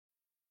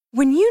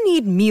When you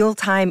need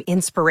mealtime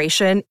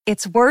inspiration,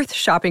 it's worth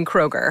shopping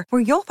Kroger,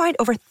 where you'll find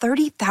over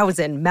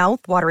 30,000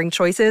 mouth-watering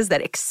choices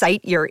that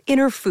excite your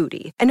inner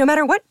foodie. And no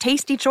matter what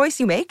tasty choice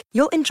you make,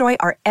 you'll enjoy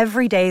our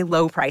everyday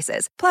low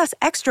prices, plus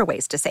extra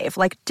ways to save,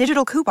 like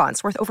digital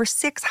coupons worth over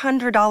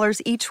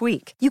 $600 each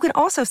week. You can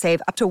also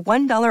save up to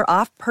 $1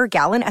 off per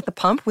gallon at the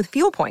pump with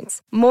fuel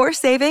points. More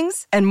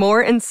savings and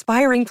more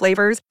inspiring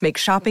flavors make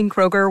shopping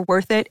Kroger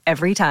worth it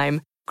every time.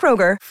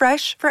 Kroger,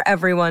 fresh for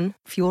everyone.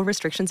 Fuel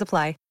restrictions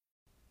apply.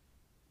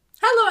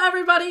 Hello,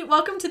 everybody.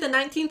 Welcome to the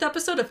 19th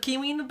episode of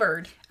Kiwi and the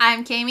Bird.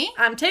 I'm Kami.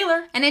 I'm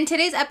Taylor. And in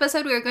today's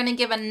episode, we are going to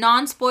give a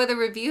non-spoiler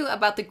review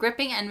about the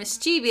gripping and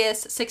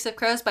mischievous Six of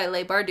Crows by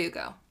Leigh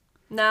Bardugo.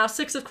 Now,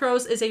 Six of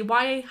Crows is a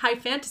YA high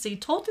fantasy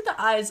told through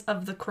the eyes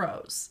of the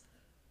crows.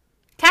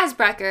 Kaz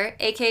Brekker,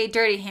 aka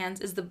Dirty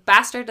Hands, is the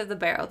bastard of the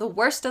barrel, the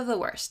worst of the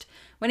worst.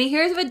 When he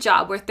hears of a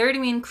job worth 30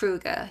 million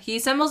kruga, he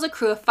assembles a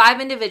crew of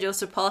 5 individuals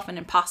to pull off an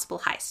impossible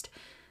heist.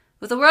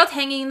 With the world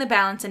hanging in the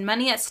balance and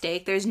money at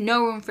stake, there is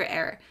no room for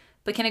error.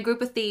 But can a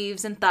group of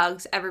thieves and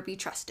thugs ever be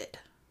trusted?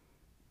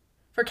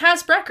 For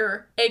Kaz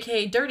Brekker,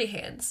 aka Dirty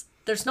Hands,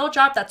 there's no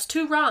job that's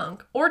too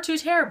wrong or too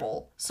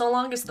terrible, so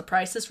long as the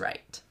price is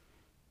right.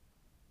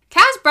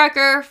 Kaz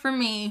Brekker, for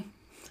me,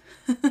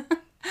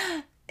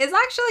 is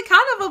actually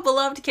kind of a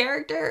beloved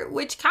character,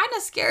 which kind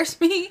of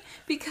scares me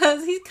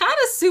because he's kind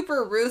of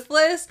super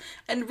ruthless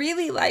and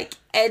really,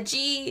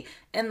 edgy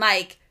and,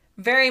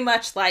 very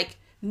much,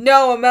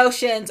 no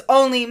emotions,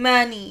 only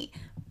money.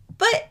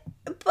 But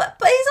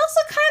he's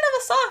also kind of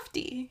a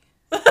softie.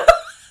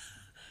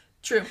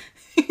 True.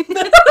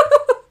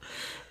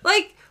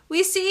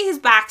 We see his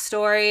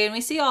backstory and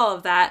we see all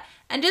of that.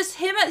 And just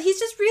him,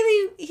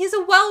 he's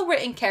a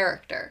well-written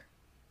character.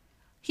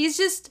 He's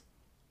just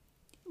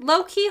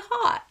low-key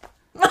hot.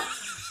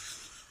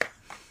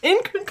 In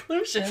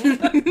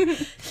conclusion,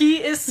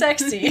 he is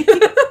sexy.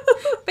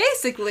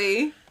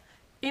 Basically.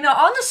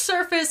 On the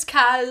surface,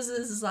 Kaz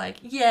is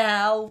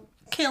yeah, I'll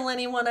kill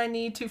anyone I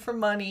need to for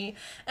money.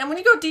 And when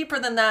you go deeper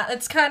than that,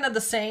 it's kind of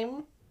the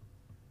same.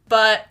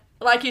 But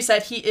like you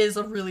said, he is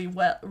a really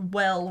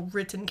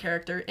well-written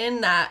character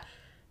in that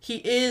he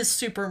is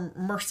super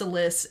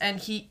merciless and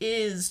he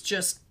is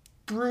just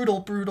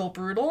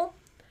brutal.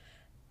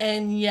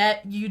 And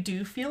yet you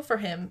do feel for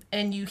him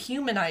and you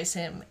humanize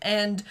him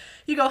and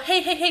you go,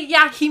 hey,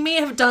 yeah, he may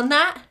have done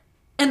that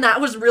and that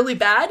was really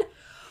bad.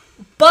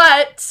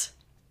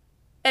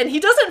 And he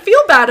doesn't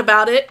feel bad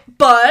about it,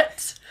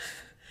 but...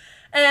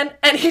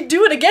 And he'd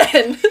do it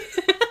again.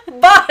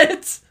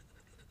 But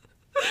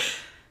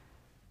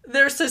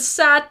there's this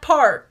sad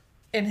part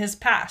in his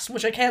past,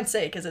 which I can't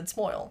say because it's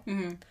spoiled.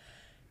 Mm-hmm.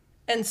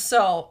 And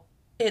so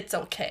it's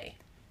okay.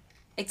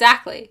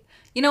 Exactly.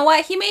 You know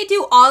what? He may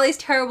do all these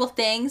terrible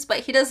things, but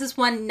he does this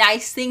one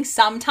nice thing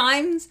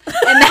sometimes,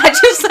 and that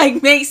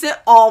just makes it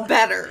all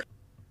better.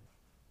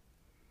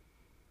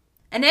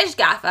 Inej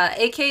Gaffa,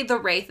 aka The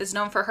Wraith, is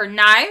known for her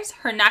knives,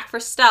 her knack for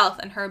stealth,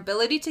 and her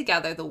ability to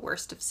gather the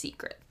worst of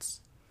secrets.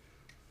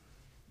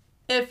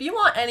 If you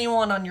want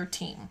anyone on your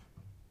team,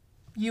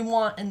 you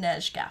want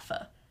Inej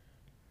Gaffa.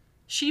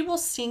 She will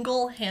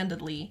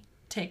single-handedly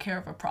take care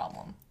of a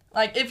problem.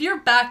 If you're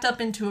backed up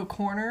into a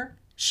corner,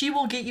 she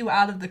will get you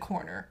out of the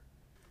corner.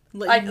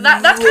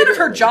 That's kind of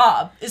her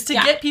job, is to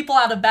get people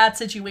out of bad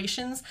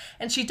situations,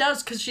 and she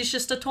does because she's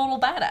just a total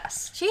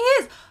badass. She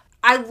is.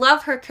 I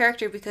love her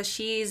character because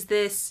she's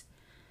this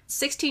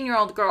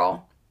 16-year-old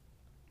girl,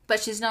 but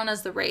she's known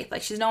as the Wraith.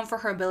 She's known for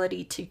her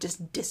ability to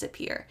just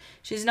disappear.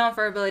 She's known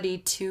for her ability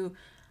to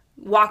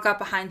walk up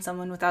behind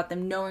someone without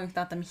them knowing,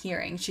 without them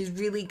hearing. She's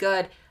really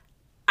good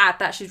at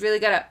that. She's really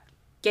good at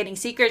getting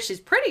secrets.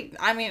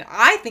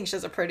 I think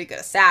she's a pretty good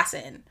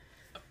assassin.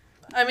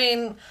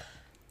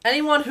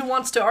 Anyone who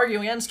wants to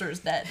argue against her is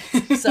dead.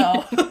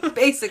 So,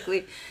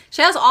 basically.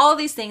 She has all of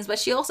these things, but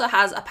she also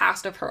has a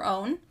past of her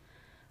own.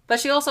 But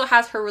she also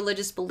has her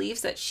religious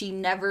beliefs that she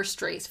never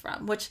strays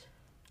from, which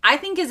I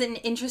think is an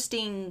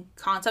interesting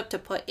concept to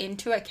put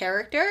into a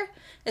character,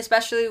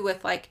 especially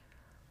with,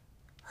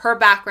 her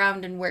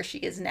background and where she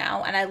is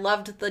now. And I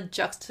loved the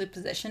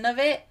juxtaposition of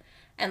it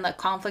and the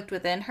conflict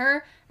within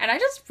her. And I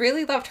just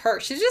really loved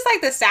her. She's just,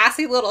 the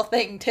sassy little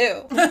thing,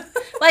 too.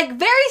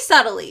 Very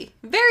subtly.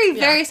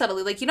 Very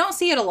subtly. You don't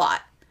see it a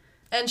lot.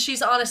 And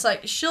she's honest,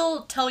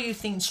 she'll tell you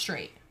things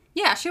straight.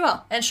 Yeah, she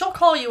will. And she'll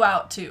call you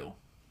out, too.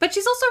 But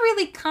she's also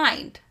really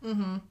kind.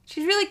 Mm-hmm.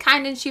 She's really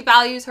kind and she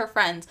values her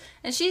friends.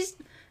 And she's,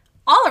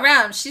 all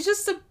around, she's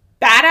just a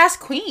badass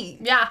queen.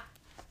 Yeah.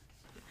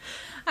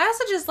 I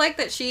also just like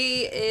that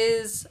she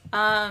is,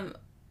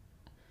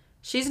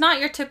 she's not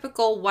your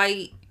typical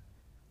white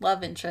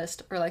love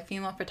interest or,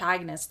 female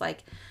protagonist.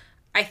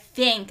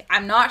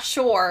 I'm not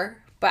sure,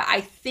 but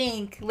I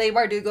think Leigh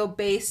Bardugo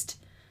based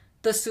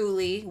the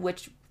Suli,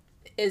 which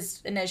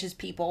is Inej's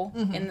people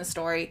in the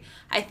story.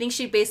 I think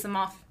she based them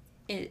off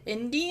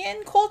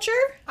Indian culture.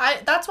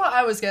 That's what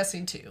I was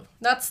guessing too.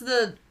 That's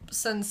the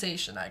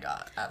sensation I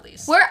got, at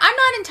least. I'm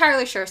not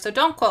entirely sure, so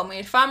don't quote me.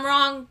 If I'm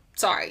wrong,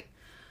 sorry.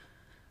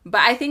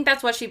 But I think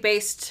that's what she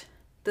based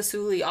the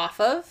Suli off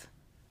of.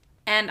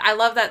 And I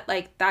love that,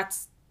 like,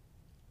 that's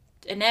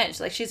an edge.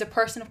 Like, she's a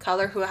person of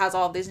color who has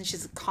all of these, and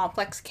she's a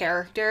complex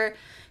character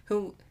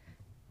who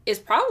is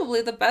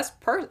probably the best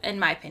person, in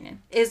my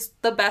opinion, is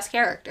the best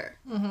character.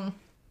 Mm-hmm.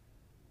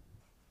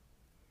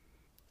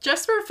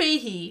 Jesper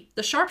Fahey,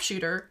 the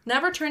sharpshooter,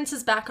 never turns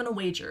his back on a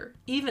wager,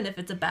 even if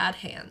it's a bad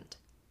hand.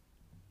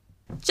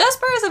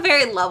 Jesper is a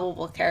very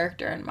lovable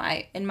character in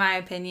my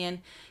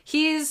opinion.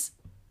 He's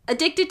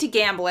addicted to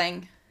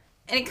gambling,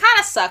 and he kind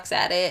of sucks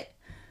at it.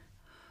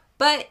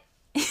 But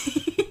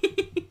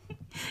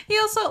he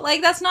also,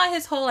 like, that's not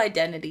his whole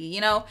identity, you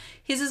know?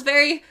 He's this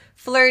very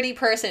flirty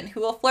person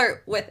who will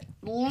flirt with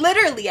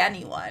literally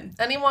anyone.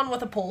 Anyone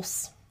with a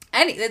pulse.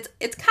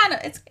 It's kind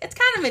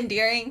of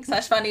endearing /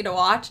 funny to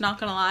watch, not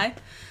gonna lie.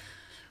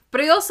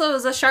 But he also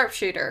is a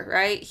sharpshooter,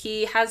 right?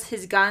 He has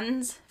his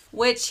guns,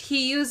 which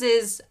he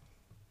uses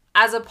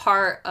as a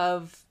part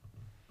of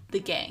the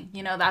gang.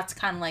 You know, that's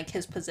kind of like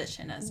his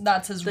position as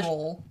that's his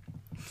role.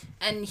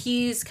 And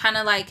he's kind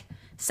of like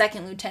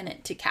second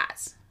lieutenant to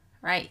Kaz,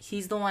 right?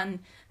 He's the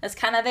one that's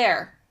kind of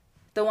there,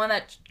 the one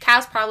that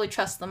Kaz probably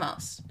trusts the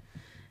most.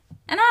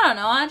 And I don't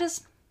know,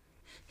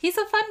 he's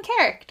a fun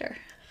character.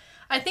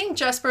 I think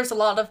Jesper's a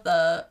lot of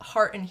the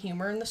heart and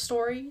humor in the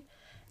story,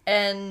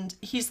 and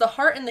he's the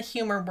heart and the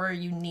humor where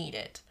you need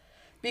it.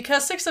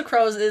 Because Six of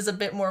Crows is a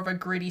bit more of a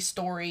gritty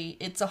story.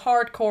 It's a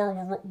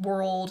hardcore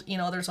world, you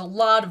know, there's a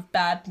lot of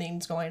bad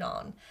things going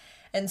on.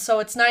 And so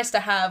it's nice to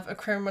have a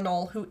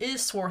criminal who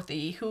is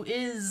swarthy, who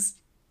is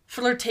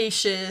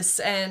flirtatious,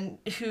 and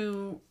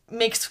who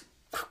makes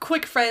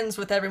quick friends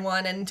with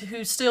everyone, and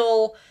who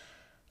still,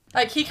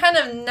 like, he kind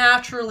of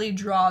naturally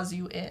draws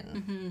you in.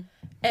 Mm-hmm.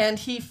 And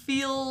he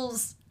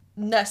feels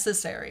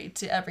necessary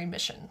to every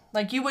mission.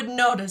 Like, you would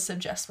notice if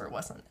Jesper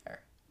wasn't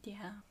there.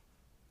 Yeah.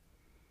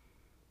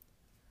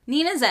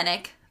 Nina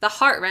Zenik, the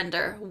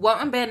heartrender,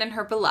 won't abandon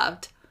her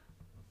beloved,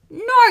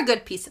 nor a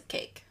good piece of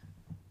cake.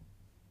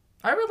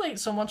 I relate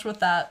so much with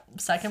that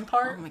second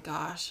part. Oh my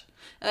gosh.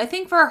 I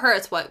think for her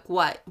it's what?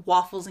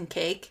 Waffles and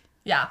cake?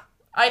 Yeah.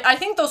 I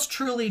think those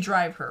truly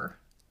drive her.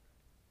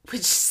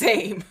 Which,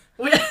 same.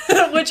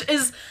 Which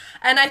is,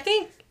 and I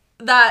think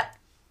that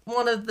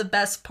one of the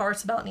best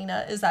parts about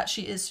Nina is that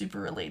she is super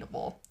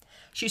relatable.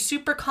 She's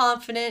super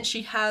confident.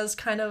 She has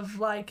kind of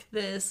like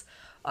this,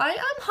 I'm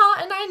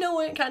hot and I know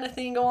it kind of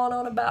thing going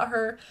on about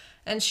her.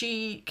 And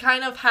she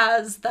kind of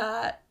has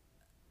that,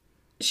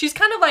 she's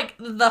kind of like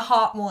the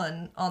hot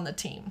one on the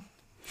team.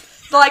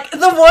 Like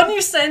the one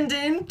you send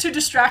in to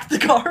distract the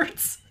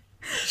guards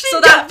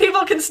so that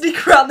people can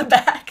sneak around the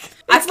back.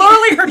 It's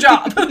literally her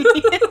job.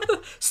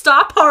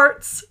 Stop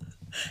hearts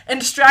and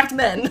distract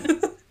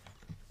men.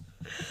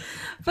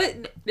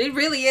 But it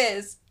really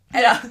is.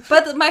 Yeah.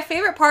 But my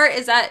favorite part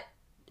is that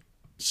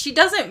she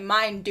doesn't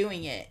mind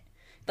doing it.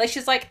 Like,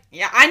 she's like,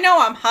 yeah, I know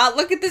I'm hot.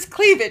 Look at this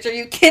cleavage. Are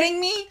you kidding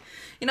me?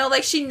 You know,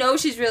 like, she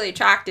knows she's really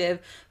attractive.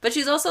 But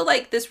she's also,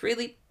 like, this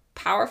really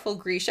powerful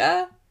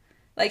Grisha.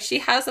 Like, she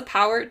has the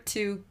power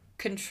to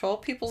control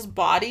people's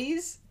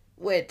bodies.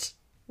 Which,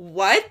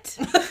 what?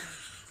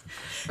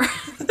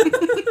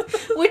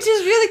 Which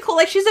is really cool.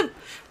 Like,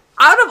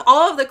 out of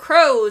all of the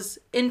crows,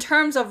 in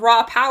terms of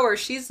raw power,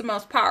 she's the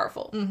most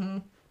powerful. Mm-hmm.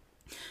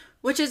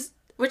 Which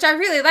I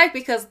really like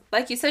because,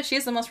 like you said, she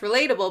is the most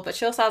relatable, but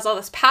she also has all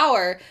this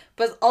power.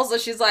 But also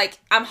she's like,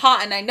 I'm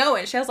hot and I know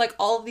it. She has like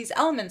all of these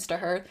elements to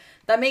her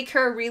that make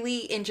her a really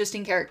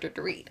interesting character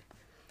to read.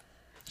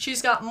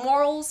 She's got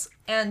morals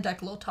and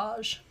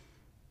décolletage.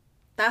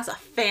 That's a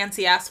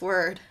fancy ass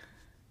word.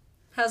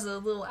 Has a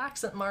little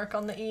accent mark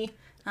on the E.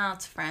 Oh,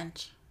 it's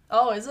French.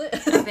 Oh, is it?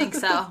 I think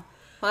so.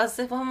 What's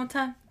it one more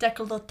time?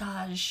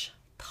 Décolletage.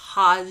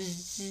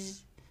 Taj.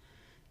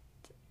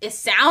 It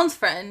sounds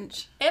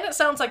French. And it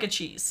sounds like a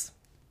cheese.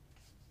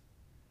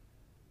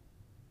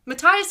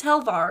 Matthias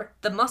Helvar,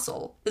 the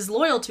muscle, is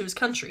loyal to his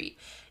country,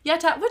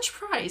 yet at which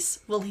price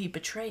will he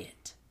betray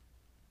it?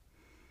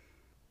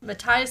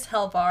 Matthias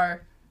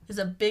Helvar is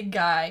a big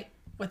guy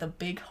with a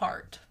big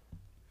heart.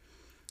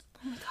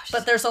 Oh my gosh.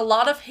 But there's a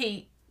lot of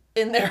hate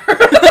in there.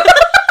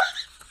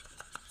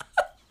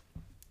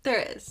 There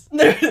is.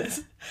 There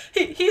is.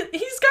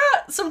 He's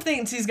got some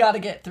things he's got to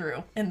get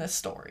through in this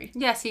story.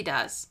 Yes, he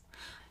does.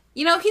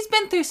 You know, he's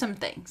been through some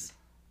things.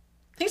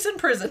 He's in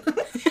prison.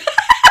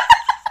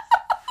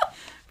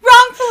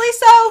 Wrongfully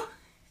so.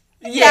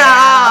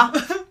 Yeah.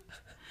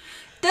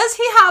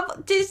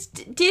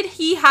 Did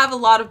he have a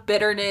lot of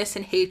bitterness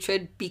and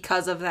hatred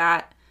because of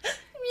that?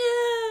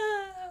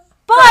 Yeah.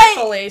 But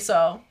rightfully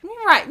so.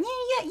 Right.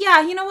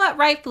 Yeah, you know what?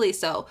 Rightfully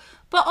so.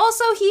 But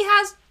also he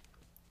has,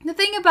 the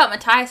thing about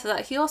Matthias is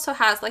that he also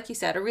has, like you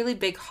said, a really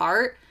big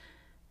heart.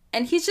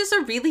 And he's just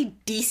a really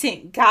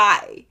decent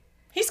guy.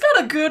 He's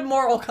got a good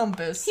moral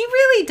compass. He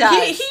really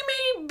does. He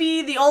may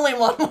be the only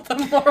one with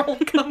a moral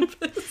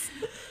compass.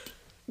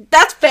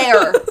 That's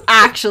fair,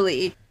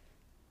 actually.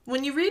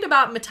 When you read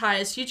about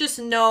Matthias, you just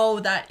know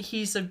that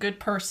he's a good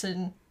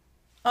person,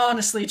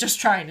 honestly, just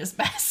trying his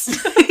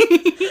best.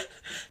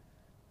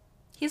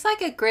 He's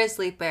like a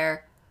grizzly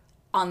bear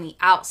on the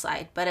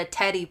outside, but a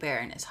teddy bear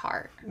in his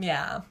heart.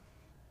 Yeah.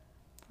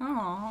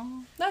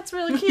 Aww. That's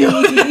really cute.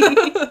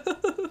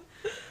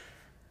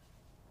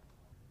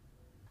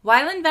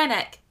 Wyland Van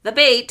Eck, the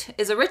bait,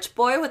 is a rich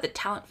boy with a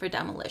talent for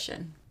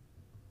demolition.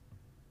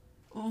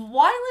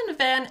 Wyland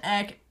Van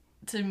Eck,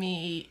 to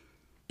me,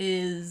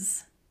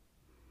 is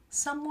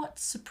somewhat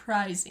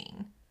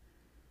surprising.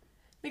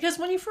 Because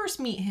when you first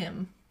meet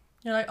him,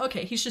 you're like,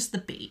 okay, he's just the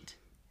bait.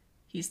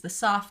 He's the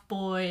soft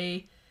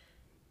boy.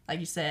 Like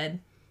you said,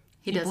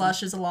 he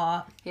blushes a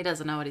lot. He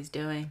doesn't know what he's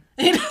doing.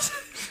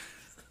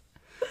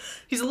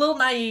 He's a little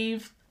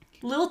naive,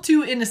 a little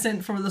too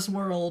innocent for this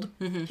world.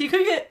 Mm-hmm. He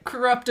could get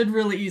corrupted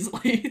really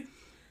easily.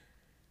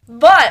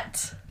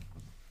 But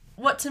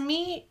what to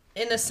me,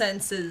 in a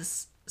sense,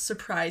 is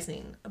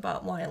surprising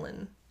about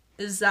Wyland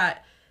is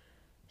that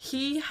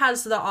he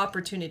has the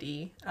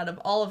opportunity, out of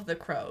all of the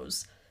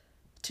crows,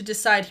 to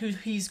decide who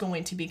he's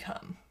going to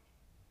become.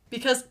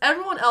 Because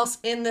everyone else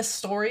in this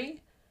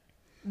story,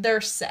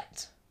 they're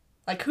set.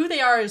 Like, who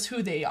they are is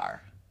who they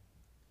are.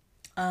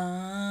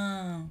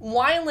 Oh.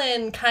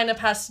 Wyland kind of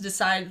has to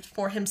decide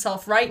for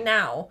himself right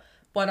now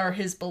what are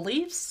his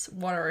beliefs,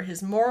 what are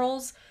his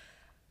morals,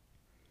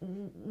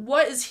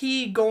 what is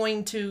he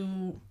going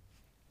to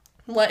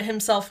let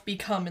himself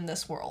become in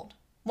this world?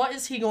 What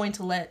is he going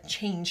to let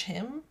change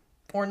him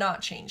or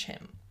not change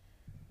him?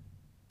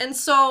 And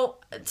so,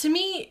 to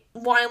me,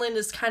 Wyland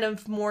is kind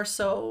of more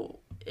so,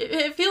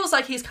 it feels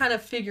like he's kind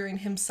of figuring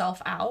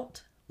himself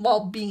out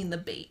while being the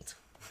bait.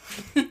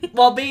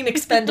 While being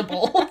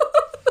expendable.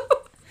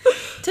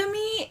 To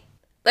me,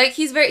 like,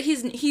 he's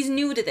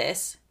new to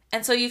this.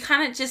 And so you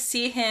kind of just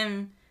see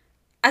him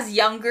as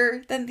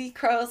younger than the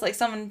crows, like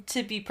someone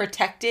to be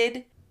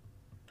protected.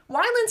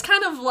 Wyland's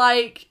kind of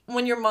like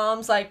when your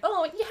mom's like,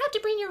 oh, you have to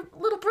bring your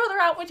little brother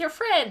out with your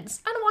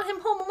friends. I don't want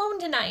him home alone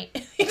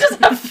tonight. He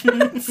doesn't have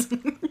friends.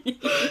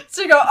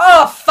 So you go,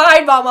 oh,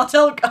 fine, Mom,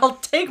 I'll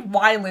take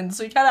Wyland.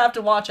 So you kind of have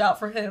to watch out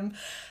for him.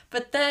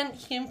 But then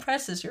he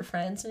impresses your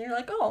friends, and you're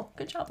like, oh,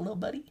 good job, little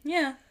buddy.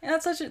 Yeah,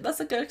 that's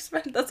a good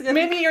experiment. That's a good.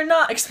 Maybe you're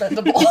not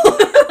expendable.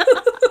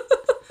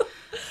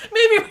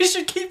 Maybe we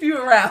should keep you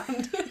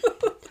around.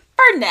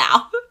 For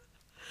now.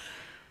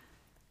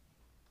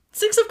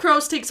 Six of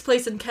Crows takes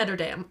place in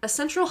Ketterdam, a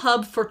central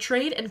hub for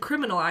trade and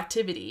criminal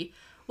activity.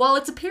 While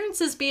its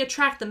appearances may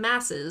attract the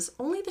masses,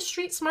 only the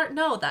street smart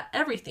know that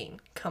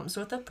everything comes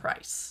with a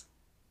price.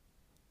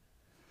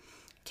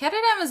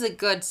 Ketterdam is a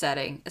good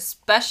setting,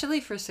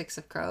 especially for Six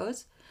of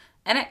Crows.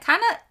 And it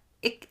kind of,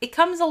 it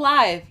comes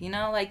alive, you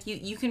know? Like,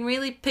 you can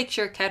really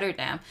picture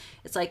Ketterdam.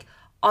 It's, like,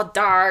 all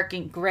dark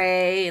and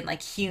gray and,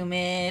 like,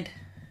 humid,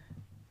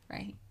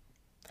 right?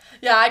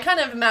 Yeah, I kind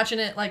of imagine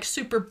it, like,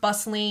 super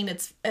bustling.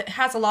 It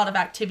has a lot of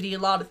activity, a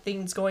lot of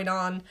things going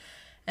on.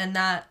 And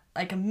that,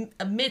 like,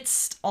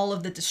 amidst all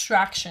of the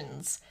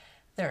distractions,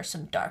 there are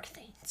some dark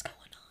things going on.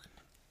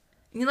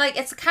 You like,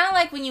 it's kind of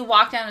like when you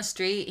walk down a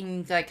street and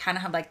you, like, kind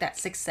of have, like, that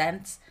sixth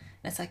sense.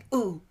 And it's like,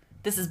 ooh,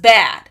 this is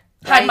bad.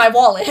 Right? Hide my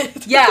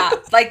wallet. Yeah,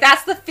 like,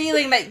 that's the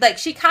feeling that, like,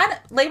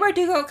 Leigh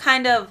Bardugo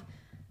kind of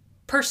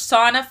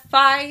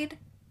personified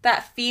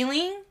that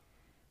feeling,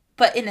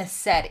 but in a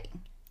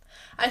setting.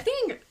 I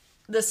think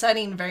the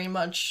setting very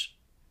much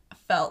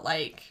felt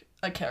like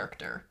a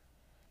character.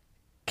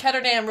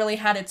 Ketterdam really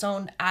had its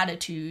own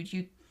attitude.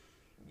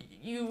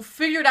 You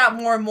figured out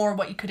more and more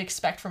what you could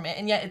expect from it,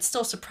 and yet it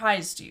still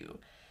surprised you.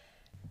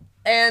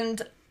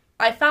 And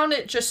I found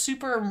it just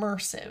super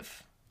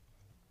immersive.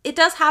 It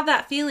does have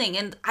that feeling,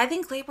 and I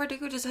think Leigh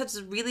Bardugo just does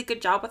a really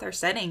good job with her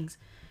settings.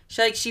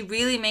 She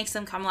really makes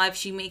them come alive.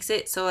 She makes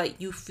it so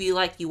that you feel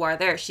like you are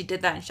there. She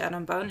did that in Shadow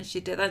and Bone, and she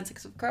did that in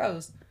Six of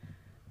Crows.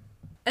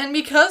 And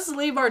because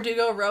Leigh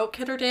Bardugo wrote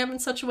Ketterdam in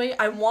such a way,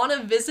 I want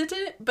to visit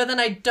it, but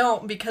then I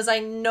don't because I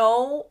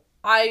know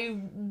I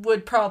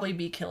would probably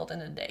be killed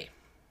in a day.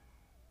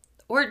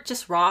 Or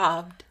just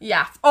robbed.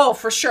 Yeah. Oh,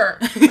 for sure.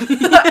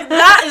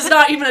 That is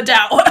not even a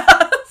doubt.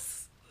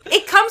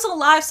 It comes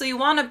alive, so you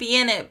want to be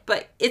in it,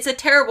 but it's a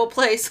terrible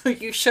place, so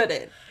you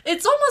shouldn't.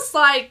 It's almost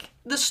like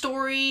the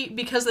story,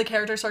 because the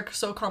characters are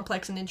so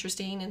complex and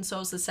interesting, and so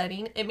is the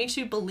setting, it makes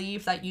you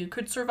believe that you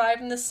could survive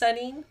in this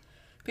setting.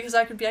 Because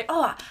I could be like,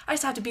 oh, I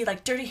just have to be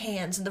like Dirty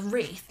Hands and the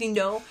Wraith, you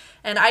know?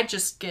 And I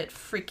just get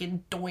freaking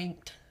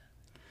doinked.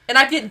 And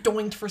I get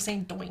doinked for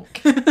saying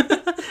doink.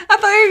 I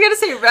thought you were going to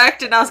say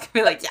wrecked, and I was going to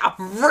be like, yeah,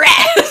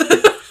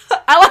 wrecked!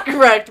 I like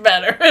wrecked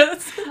better.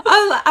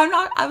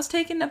 I was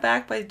taken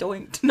aback by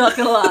doinked, not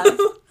going to lie.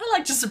 I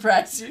like to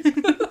surprise you.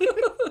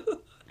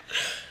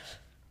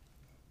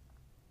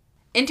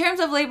 In terms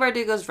of Leigh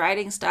Bardugo's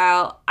writing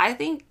style, I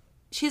think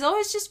she's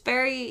always just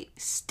very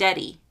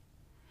steady.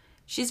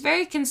 She's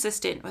very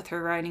consistent with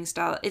her writing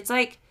style. It's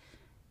like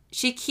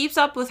she keeps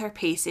up with her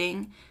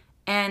pacing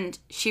and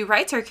she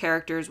writes her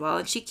characters well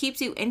and she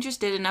keeps you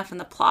interested enough in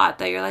the plot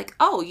that you're like,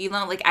 oh, you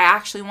know, like I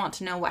actually want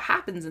to know what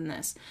happens in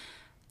this.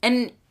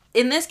 And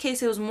in this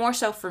case, it was more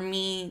so for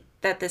me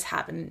that this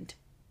happened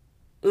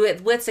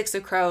with Six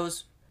of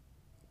Crows,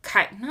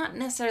 not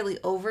necessarily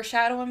over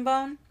Shadow and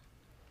Bone,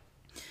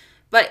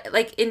 but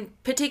like in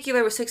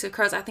particular with Six of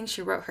Crows, I think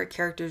she wrote her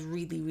characters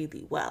really,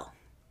 really well.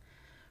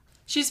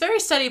 She's very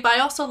steady, but I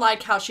also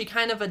like how she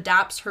kind of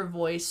adapts her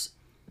voice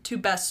to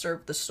best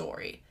serve the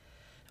story.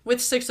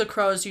 With Six of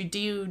Crows, you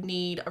do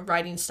need a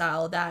writing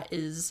style that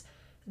is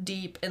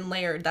deep and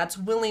layered, that's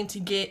willing to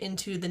get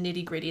into the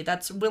nitty-gritty,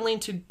 that's willing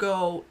to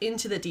go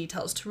into the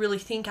details, to really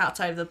think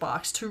outside of the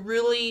box, to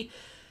really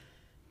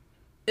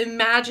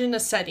imagine a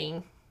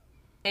setting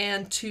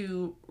and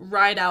to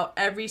write out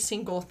every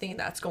single thing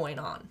that's going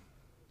on.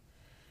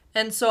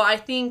 And so I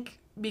think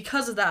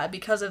because of that,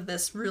 because of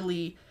this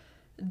really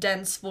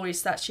dense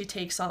voice that she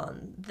takes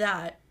on,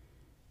 that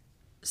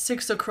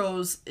Six of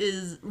Crows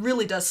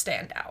really does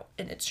stand out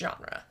in its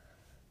genre.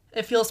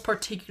 It feels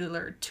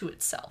particular to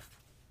itself.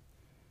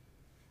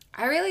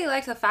 I really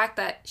like the fact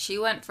that she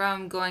went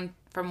from going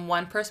from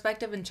one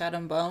perspective in Shadow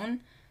and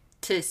Bone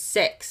to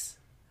 6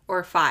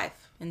 or 5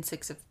 in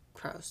Six of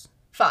Crows.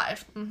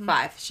 5. Mm-hmm.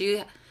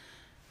 5.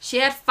 She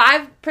had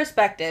 5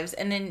 perspectives,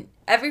 and in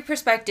every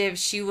perspective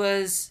she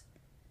was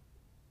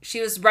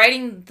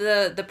writing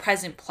the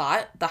present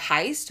plot, the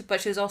heist,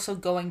 but she was also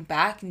going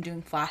back and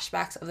doing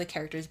flashbacks of the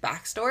characters'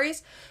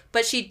 backstories.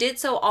 But she did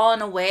so all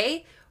in a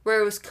way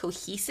where it was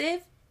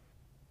cohesive,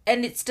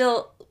 and it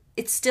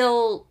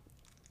still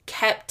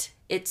kept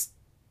its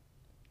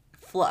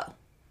flow.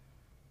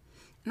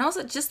 And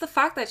also just the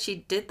fact that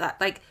she did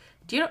that, like,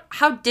 do you know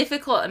how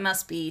difficult it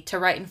must be to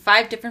write in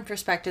 5 different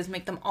perspectives,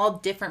 make them all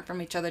different from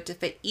each other to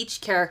fit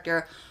each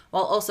character,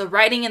 while also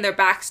writing in their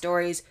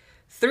backstories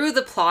through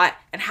the plot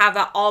and have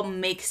that all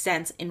make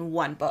sense in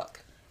one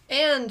book.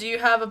 And you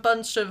have a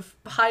bunch of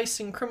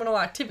heist and criminal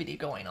activity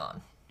going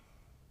on.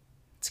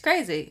 It's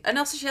crazy. And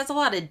also she has a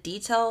lot of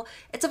detail.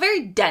 It's a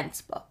very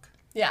dense book.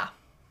 Yeah.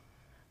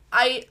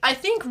 I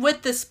think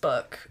with this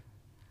book,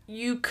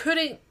 you'd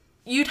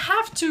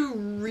have to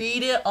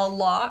read it a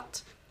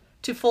lot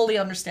to fully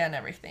understand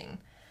everything.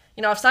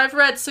 You know, I've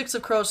read Six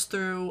of Crows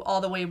through all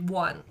the way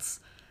once,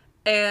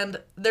 and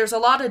there's a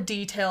lot of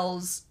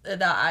details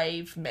that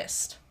I've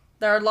missed.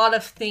 There are a lot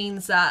of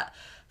things that,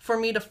 for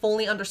me to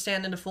fully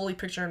understand and to fully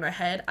picture in my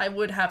head, I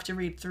would have to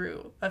read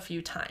through a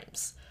few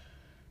times.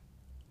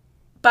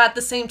 But at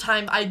the same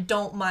time, I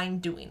don't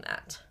mind doing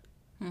that.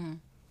 Mm-hmm.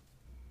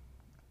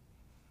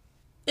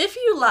 If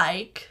you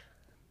like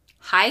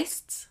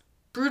heists,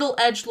 brutal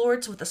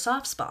edgelords with a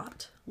soft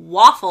spot,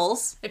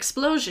 waffles,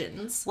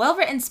 explosions,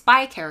 well-written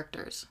spy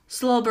characters,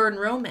 slow burn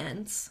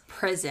romance,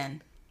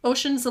 prison,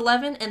 Ocean's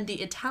 11 and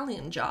The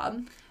Italian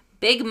Job,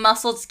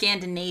 big-muscled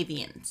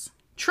Scandinavians,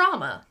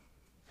 trauma,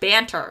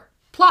 banter,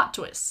 plot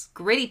twists,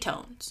 gritty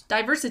tones,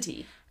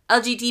 diversity,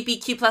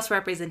 LGBTQ plus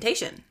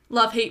representation,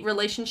 love-hate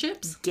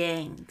relationships,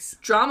 gangs,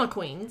 drama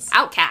queens,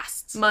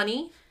 outcasts,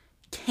 money,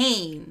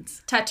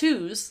 canes,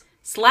 tattoos,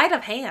 sleight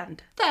of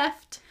hand,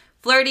 theft,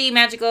 flirty,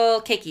 magical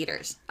cake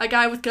eaters, a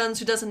guy with guns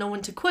who doesn't know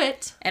when to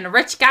quit, and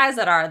rich guys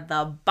that are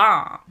the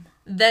bomb.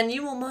 Then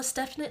you will most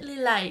definitely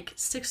like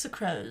Six of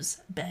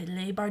Crows by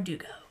Leigh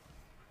Bardugo.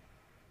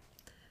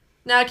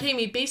 Now,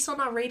 Kami, based on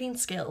our rating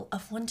scale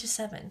of 1 to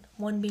 7,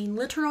 1 being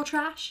literal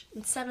trash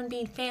and 7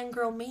 being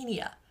fangirl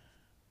mania,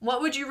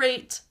 what would you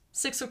rate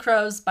Six of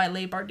Crows by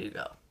Leigh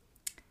Bardugo?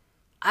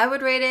 I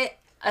would rate it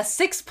a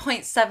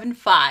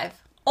 6.75.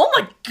 Oh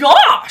my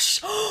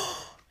gosh!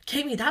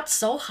 Kami, that's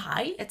so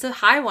high. It's a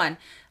high one.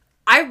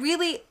 I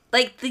really,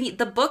 like,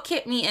 the book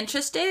kept me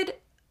interested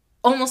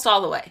almost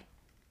all the way.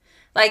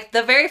 Like,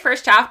 the very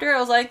first chapter, I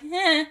was like,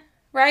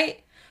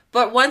 right?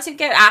 But once you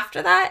get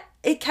after that,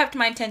 it kept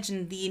my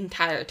attention the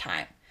entire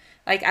time.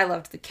 Like, I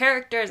loved the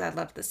characters, I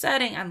loved the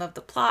setting, I loved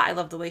the plot, I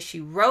loved the way she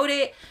wrote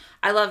it.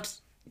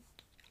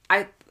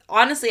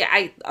 Honestly,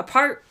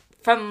 apart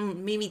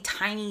from maybe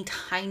tiny,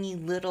 tiny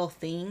little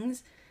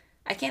things,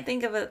 I can't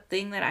think of a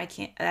thing that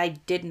I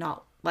did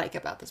not like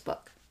about this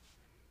book.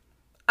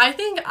 I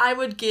think I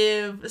would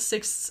give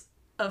Six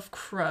of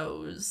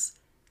Crows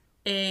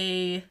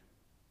a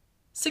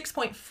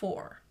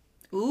 6.4.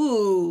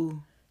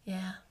 Ooh.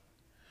 Yeah.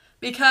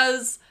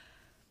 Because,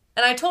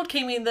 and I told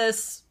Kami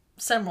this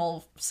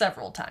several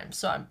times,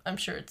 so I'm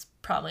sure it's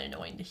probably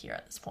annoying to hear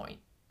at this point.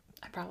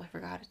 I probably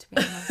forgot it, to be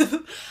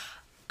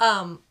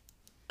honest.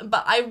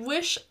 But I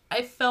wish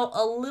I felt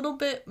a little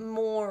bit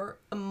more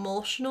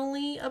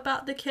emotionally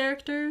about the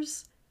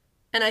characters.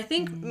 And I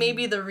think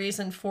maybe the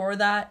reason for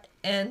that,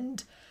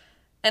 and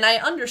I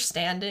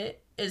understand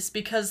it, is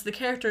because the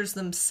characters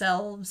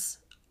themselves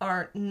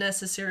aren't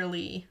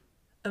necessarily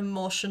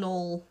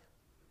emotional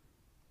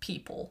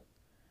people.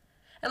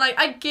 And like,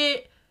 I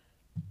get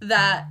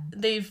that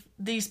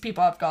these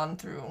people have gone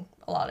through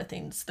a lot of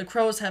things. The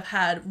Crows have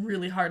had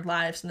really hard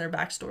lives, and their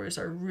backstories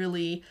are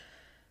really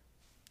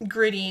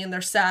gritty, and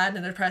they're sad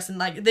and depressed, and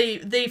like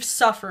they've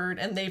suffered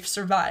and they've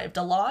survived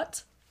a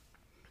lot.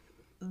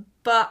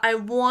 But I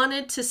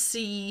wanted to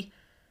see,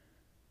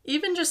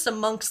 even just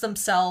amongst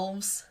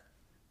themselves,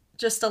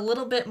 just a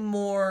little bit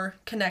more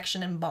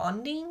connection and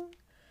bonding.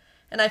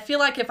 And I feel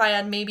like if I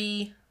had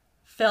maybe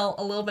felt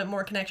a little bit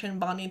more connection and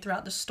bonding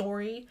throughout the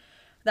story,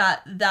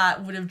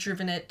 that would have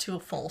driven it to a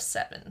full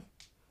 7.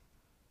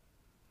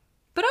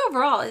 But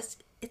overall, it's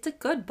a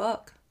good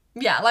book.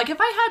 Yeah, like if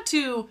I had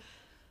to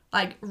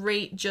like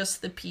rate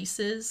just the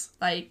pieces,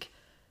 like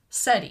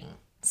Setting,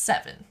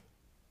 7.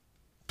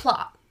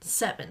 Plot,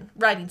 7.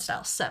 Writing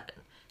style, 7.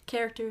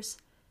 Characters,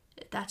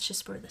 that's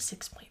just where the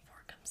 6.4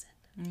 comes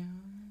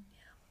in.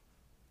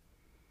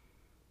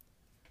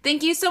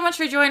 Thank you so much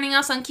for joining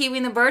us on Kiwi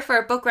and the Bird for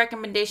our book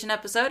recommendation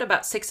episode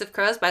about Six of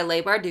Crows by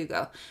Leigh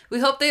Bardugo.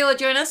 We hope that you'll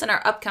join us in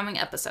our upcoming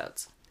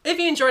episodes. If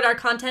you enjoyed our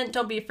content,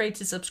 don't be afraid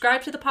to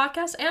subscribe to the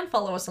podcast and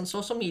follow us on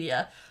social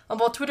media. On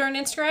both Twitter and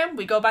Instagram,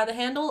 we go by the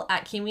handle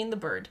 @Kiwi and the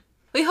Bird.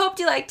 We hope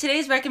you liked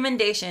today's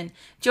recommendation.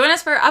 Join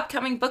us for our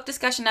upcoming book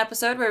discussion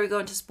episode where we go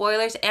into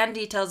spoilers and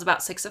details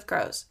about Six of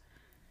Crows.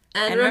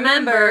 And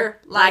remember,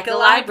 like a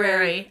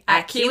library,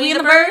 at Kiwi and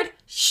the Bird,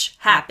 shh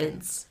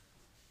happens.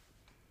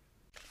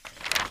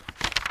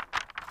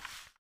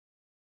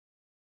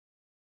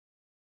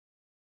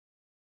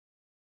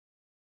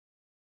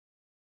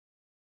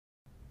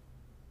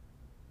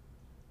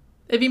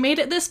 If you made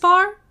it this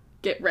far,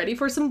 get ready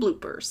for some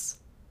bloopers.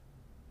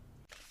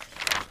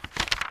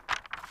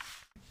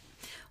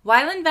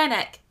 Wyland Van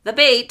Eck, the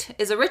bait,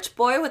 is a rich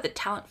boy with a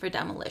talent for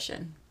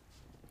demolition.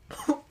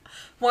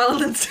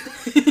 Wyland's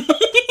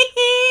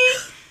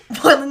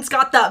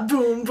got that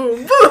boom,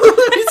 boom, boom.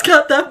 He's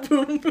got that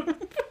boom, boom.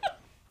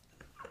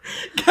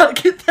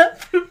 Gotta get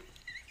that boom.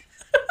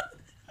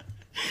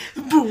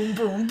 Boom,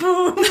 boom,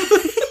 boom.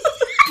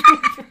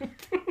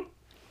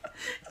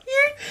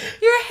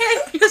 Your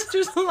hand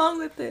gestures along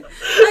with it.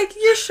 Like,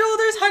 your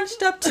shoulders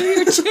hunched up to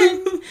your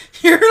chin.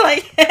 Your,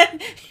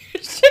 hand,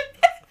 your chin.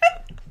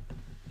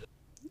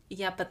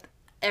 Yeah, but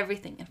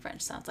everything in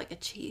French sounds like a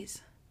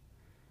cheese.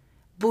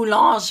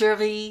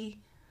 Boulangerie.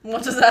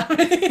 What does that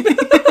mean?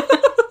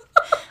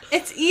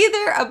 It's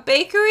either a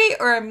bakery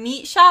or a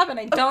meat shop, and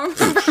I don't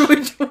remember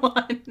which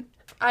one.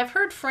 I've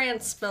heard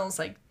France smells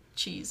like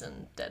cheese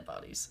and dead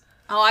bodies.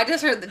 Oh, I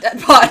just heard the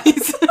dead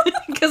bodies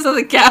because of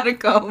the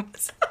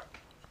catacombs.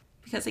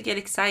 Because I get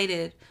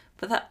excited.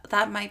 But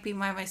that might be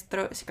why my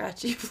throat is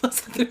scratchy,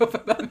 plus I threw up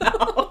in my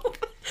mouth.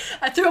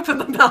 I threw up in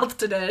my mouth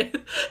today.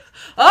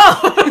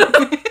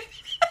 Oh!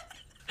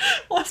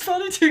 Well, it's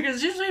funny too,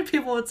 because usually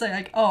people would say,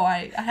 like, oh,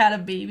 I had a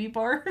baby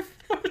barf.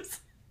 I've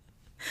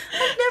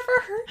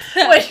never heard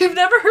that. Wait, you've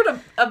never heard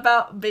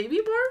about baby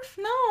barf?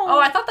 No. Oh,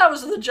 I thought that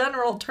was the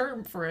general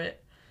term for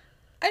it.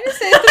 I just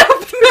say throw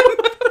up in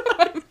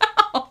my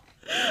mouth.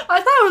 I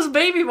thought it was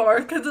baby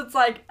barf, because it's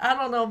like, I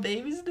don't know,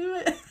 babies do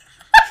it?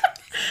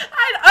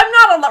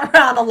 I'm not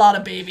around a lot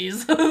of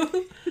babies.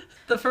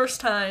 The first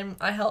time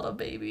I held a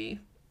baby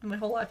in my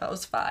whole life, I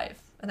was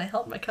 5. And I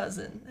held my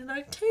cousin. And I'm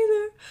like,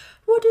 Taylor,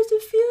 what does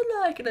it feel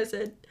like? And I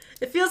said,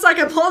 it feels like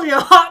I'm holding a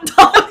hot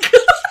dog.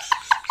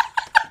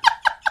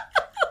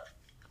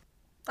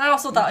 I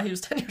also thought he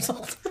was 10 years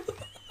old.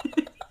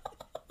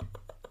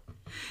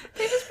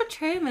 They just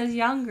portray him as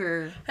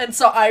younger. And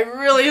so I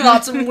really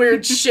thought some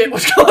weird shit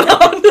was going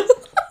on.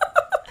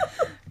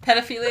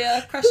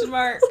 Pedophilia, ?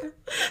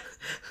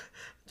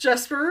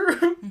 Jesper,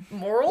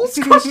 morals?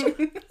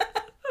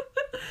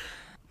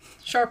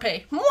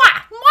 Sharpay.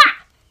 Mwah! Mwah!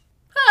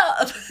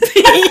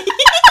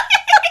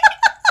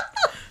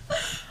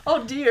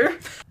 Oh dear.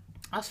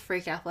 I was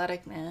freak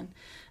athletic, man.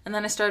 And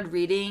then I started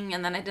reading,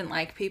 and then I didn't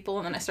like people,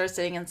 and then I started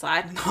sitting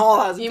inside, and all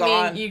that was You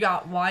gone. mean you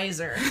got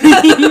wiser?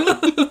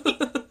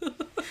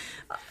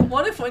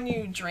 What if when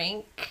you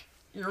drank,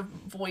 your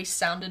voice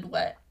sounded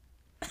wet?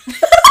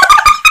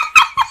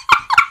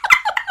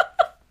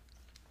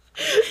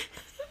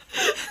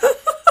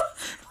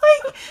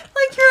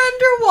 like you're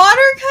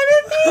underwater kind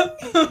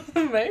of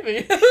thing?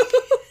 Maybe.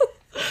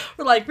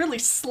 Or like really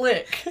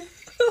slick.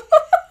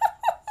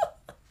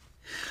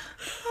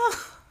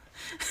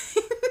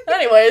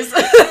 Anyways.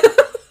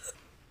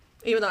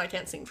 Even though I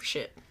can't sing for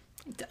shit.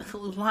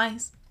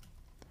 Lies.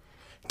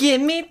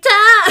 Give me time.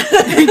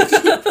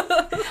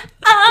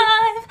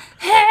 I've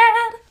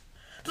had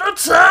The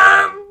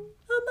time.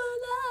 of my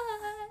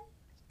life.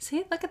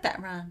 See, look at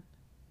that run.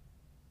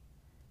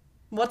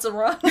 What's a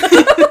run?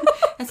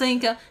 And so you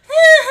go.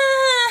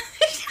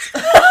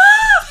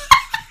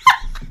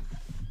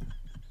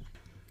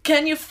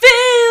 Can you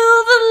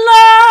feel the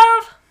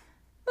love?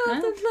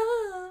 Huh? The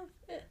love.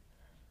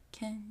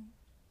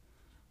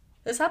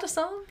 Is that a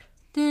song?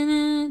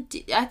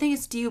 I think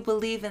it's Do You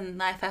Believe in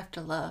Life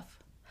After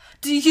Love?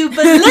 Do you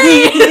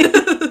believe?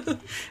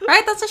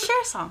 Right? That's a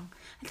Cher song.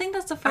 I think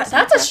that's the first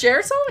That's a song.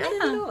 Cher song? I Yeah.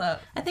 didn't know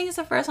that. I think it's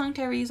the first song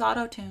to ever use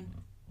auto-tune.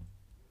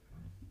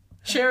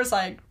 Cher's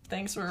like,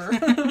 thanks for...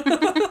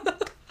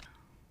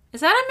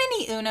 Is that a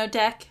mini Uno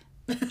deck?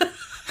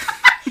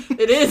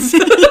 It is.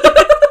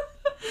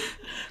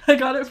 I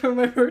got it for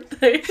my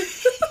birthday.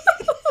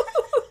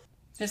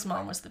 His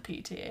mom was the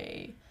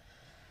PTA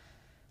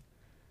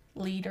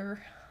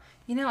leader.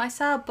 You know, I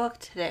saw a book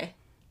today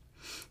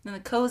in the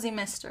Cozy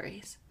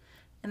Mysteries,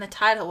 and the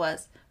title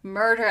was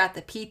Murder at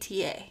the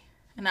PTA.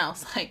 And I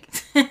was like...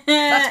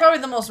 That's probably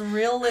the most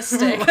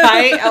realistic.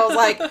 Right? I was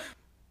like...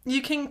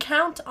 You can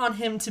count on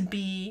him to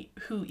be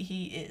who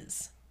he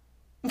is.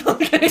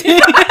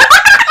 Okay.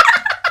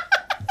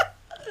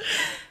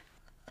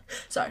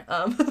 Sorry.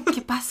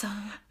 ¿Qué pasa?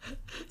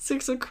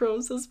 6 of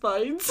Crows has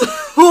spines.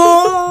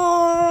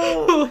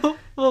 Oh!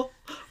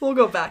 We'll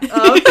go back.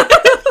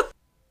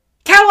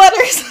 Cat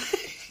letters!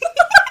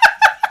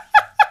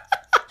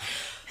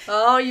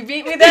 Oh, you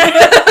beat me there.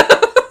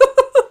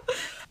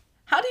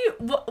 How do you...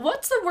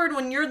 What's the word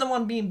when you're the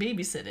one being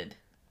babysitted?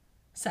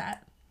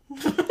 Sat.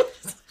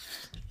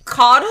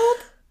 Coddled?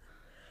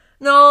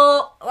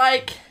 No,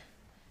 like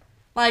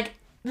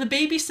the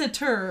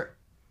babysitter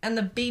and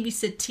the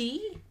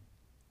babysittee.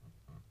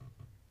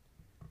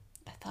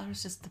 I thought it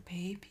was just the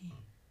baby.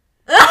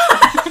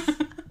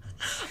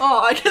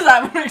 Oh, I guess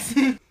that works.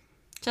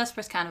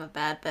 Jesper's kind of a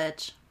bad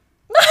bitch.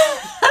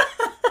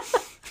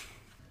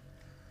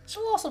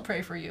 She'll also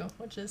pray for you,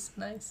 which is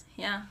nice.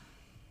 Yeah.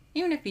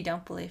 Even if you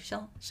don't believe,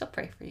 she'll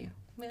pray for you.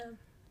 Yeah.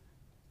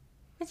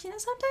 But you know,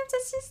 sometimes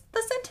it's just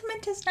the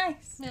sentiment is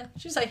nice. Yeah.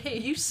 She's like, hey,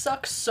 you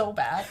suck so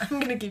bad. I'm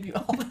gonna give you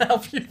all the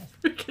help you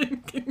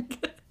freaking can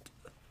get.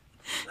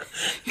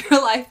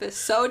 Your life is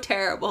so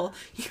terrible.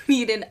 You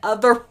need an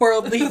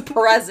otherworldly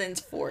presence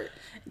for it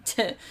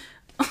to.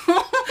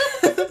 I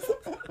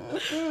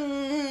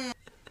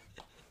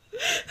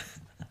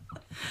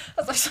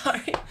was like,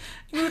 sorry.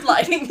 Mood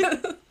lighting.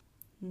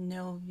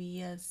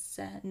 Novi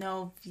Zen.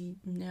 No.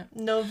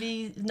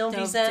 Novi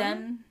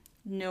Zen.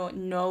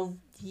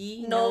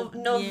 Novi.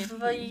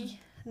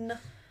 No.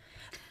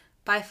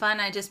 By fun,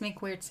 I just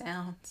make weird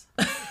sounds.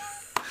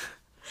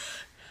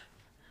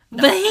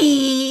 No.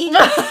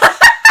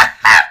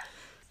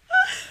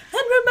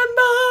 And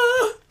remember,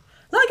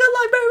 like a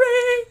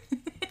library.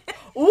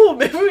 Ooh,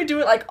 maybe we do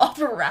it like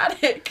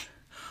operatic.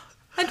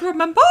 And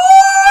remember.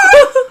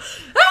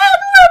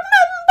 And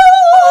remember,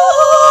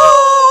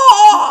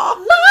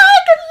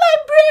 like a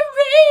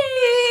library.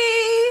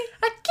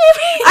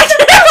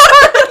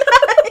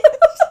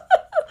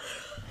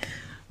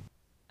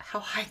 How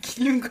high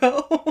can you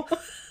go?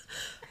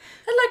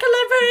 Like a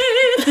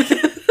library.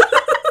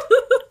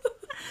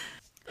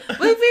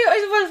 Wait,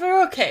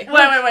 we're okay.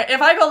 Wait.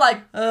 If I go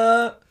like,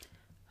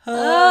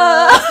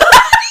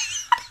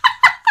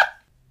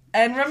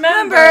 and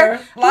remember,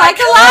 like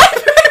a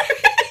library.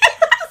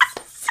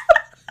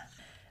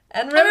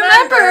 And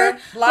remember,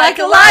 like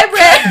a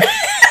library.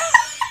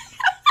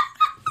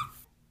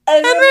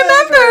 And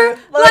remember,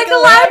 like a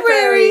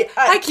library,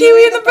 a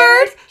Kiwi the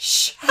bird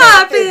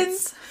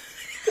happens.